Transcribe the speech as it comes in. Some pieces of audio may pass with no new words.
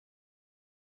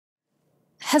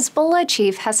Hezbollah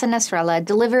chief Hassan Nasrallah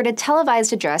delivered a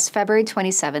televised address February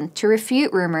 27th to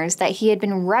refute rumors that he had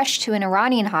been rushed to an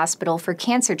Iranian hospital for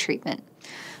cancer treatment.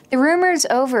 The rumors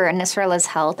over Nasrallah's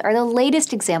health are the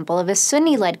latest example of a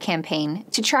Sunni-led campaign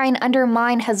to try and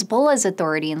undermine Hezbollah's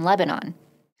authority in Lebanon.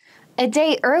 A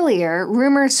day earlier,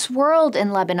 rumors swirled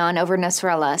in Lebanon over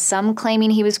Nasrallah, some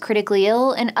claiming he was critically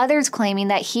ill and others claiming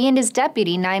that he and his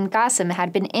deputy Naim Qassem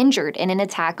had been injured in an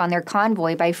attack on their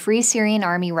convoy by Free Syrian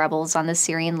Army rebels on the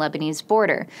Syrian-Lebanese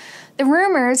border. The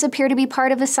rumors appear to be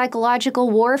part of a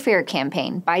psychological warfare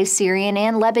campaign by Syrian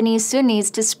and Lebanese Sunnis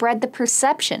to spread the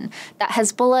perception that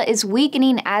Hezbollah is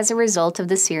weakening as a result of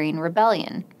the Syrian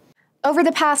rebellion. Over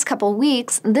the past couple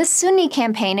weeks, this Sunni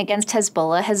campaign against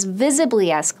Hezbollah has visibly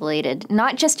escalated,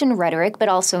 not just in rhetoric but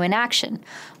also in action.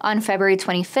 On February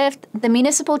 25th, the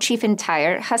municipal chief in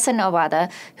Tyre, Hassan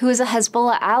Awada, who is a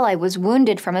Hezbollah ally, was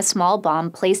wounded from a small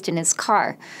bomb placed in his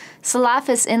car.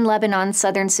 Salafists in Lebanon's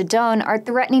southern Sidon are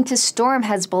threatening to storm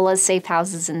Hezbollah's safe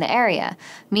houses in the area.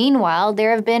 Meanwhile,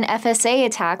 there have been FSA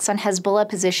attacks on Hezbollah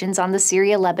positions on the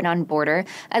Syria-Lebanon border,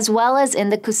 as well as in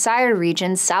the Qusayr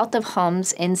region south of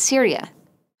Homs in Syria.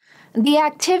 The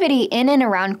activity in and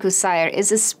around Qusayr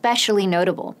is especially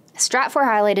notable. Stratfor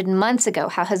highlighted months ago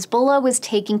how Hezbollah was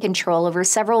taking control over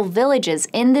several villages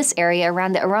in this area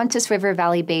around the Orontes River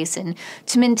Valley Basin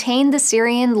to maintain the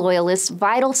Syrian loyalists'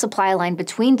 vital supply line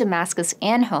between Damascus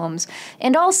and Homs,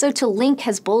 and also to link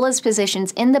Hezbollah's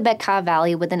positions in the Bekaa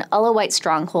Valley with an Alawite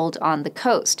stronghold on the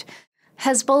coast.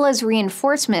 Hezbollah's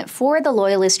reinforcement for the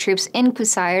loyalist troops in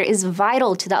Qusayr is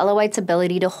vital to the Alawites'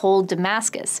 ability to hold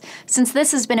Damascus. Since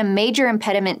this has been a major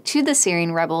impediment to the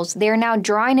Syrian rebels, they are now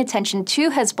drawing attention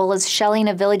to Hezbollah's shelling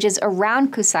of villages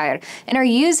around Qusayr and are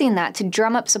using that to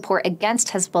drum up support against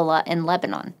Hezbollah in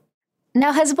Lebanon.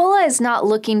 Now, Hezbollah is not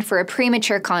looking for a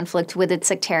premature conflict with its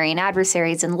sectarian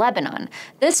adversaries in Lebanon.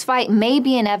 This fight may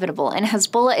be inevitable, and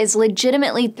Hezbollah is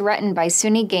legitimately threatened by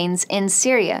Sunni gains in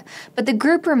Syria, but the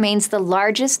group remains the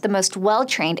largest, the most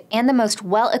well-trained, and the most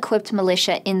well-equipped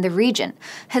militia in the region.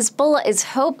 Hezbollah is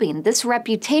hoping this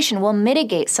reputation will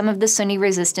mitigate some of the Sunni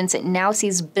resistance it now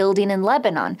sees building in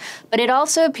Lebanon, but it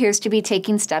also appears to be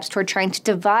taking steps toward trying to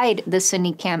divide the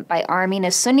Sunni camp by arming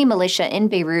a Sunni militia in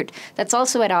Beirut that's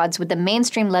also at odds with the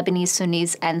mainstream Lebanese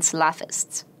Sunnis and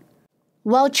Salafists.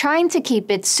 While trying to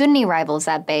keep its Sunni rivals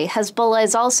at bay, Hezbollah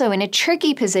is also in a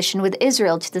tricky position with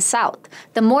Israel to the south.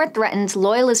 The more threatened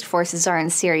loyalist forces are in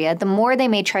Syria, the more they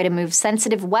may try to move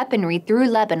sensitive weaponry through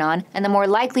Lebanon, and the more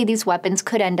likely these weapons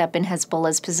could end up in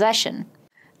Hezbollah's possession.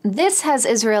 This has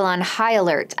Israel on high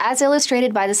alert, as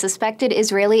illustrated by the suspected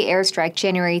Israeli airstrike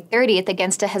January 30th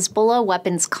against a Hezbollah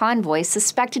weapons convoy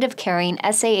suspected of carrying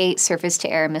SA-8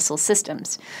 surface-to-air missile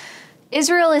systems.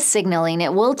 Israel is signaling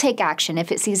it will take action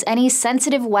if it sees any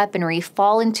sensitive weaponry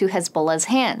fall into Hezbollah's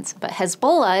hands, but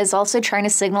Hezbollah is also trying to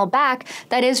signal back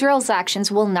that Israel's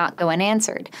actions will not go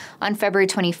unanswered. On February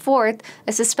 24th,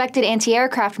 a suspected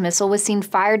anti-aircraft missile was seen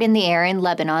fired in the air in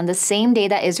Lebanon the same day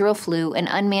that Israel flew an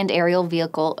unmanned aerial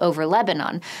vehicle over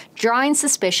Lebanon, drawing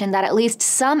suspicion that at least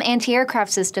some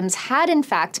anti-aircraft systems had in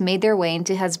fact made their way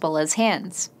into Hezbollah's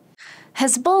hands.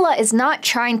 Hezbollah is not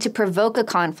trying to provoke a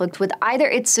conflict with either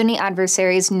its Sunni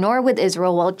adversaries nor with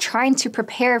Israel while trying to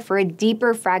prepare for a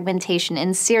deeper fragmentation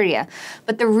in Syria,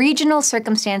 but the regional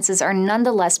circumstances are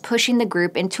nonetheless pushing the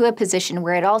group into a position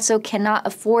where it also cannot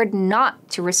afford not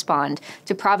to respond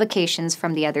to provocations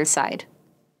from the other side.